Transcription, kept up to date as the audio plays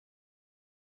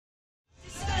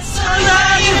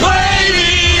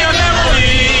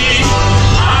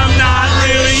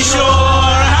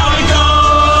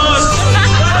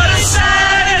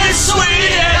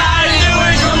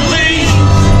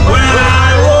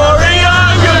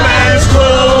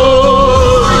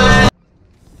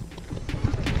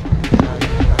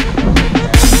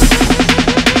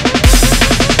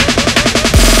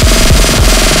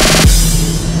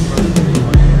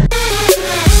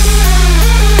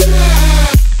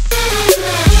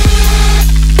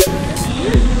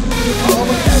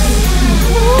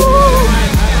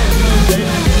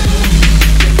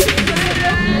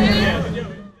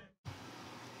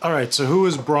Alright, so who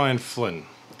is Bflynn?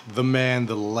 The man,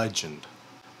 the legend.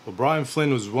 Well,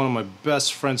 Bflynn was one of my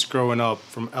best friends growing up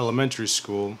from elementary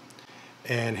school,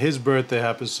 and his birthday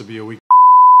happens to be a week.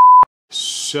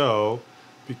 So,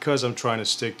 because I'm trying to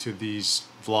stick to these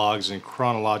vlogs in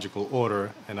chronological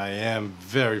order, and I am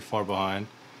very far behind,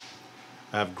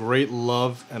 I have great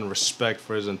love and respect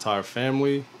for his entire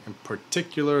family, in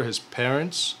particular his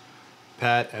parents,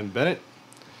 Pat and Bennett,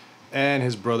 and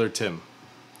his brother Tim.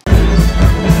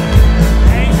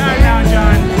 Anytime now,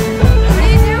 John. What are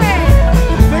you doing?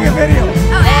 Take a video.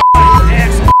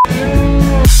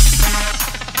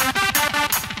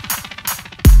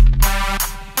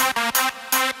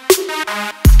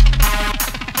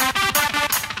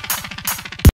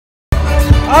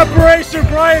 Operation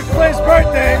Bflynn's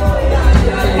birthday,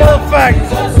 full effect. You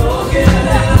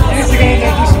need to go in there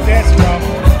and do some dancing around.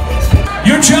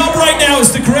 Your job right now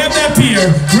is to grab that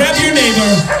beer, grab your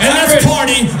neighbor, and let's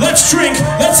party, let's drink,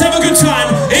 let's have a good time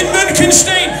in Munich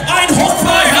State, ein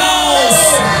Hochbeihaus!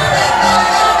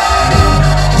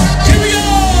 Here we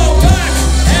go! Back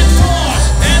and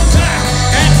forth, and back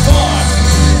and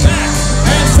forth, back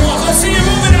and forth. Let's see you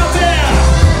moving out there!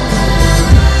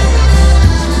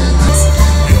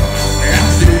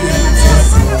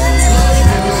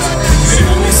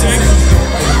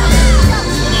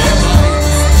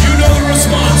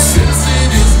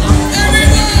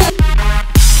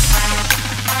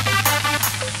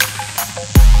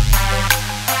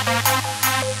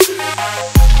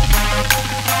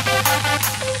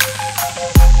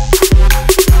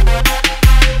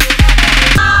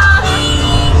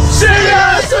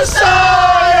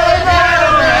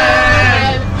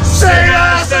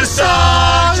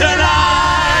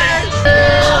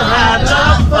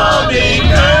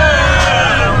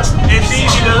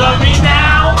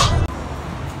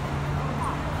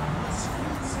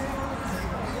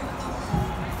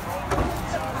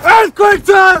 Earthquake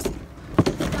test!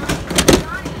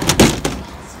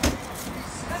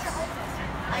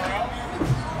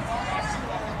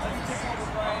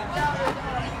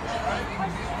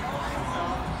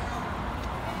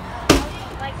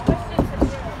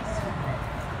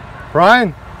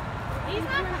 Brian? He's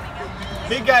not coming up.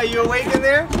 Big guy, you awake in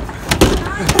there?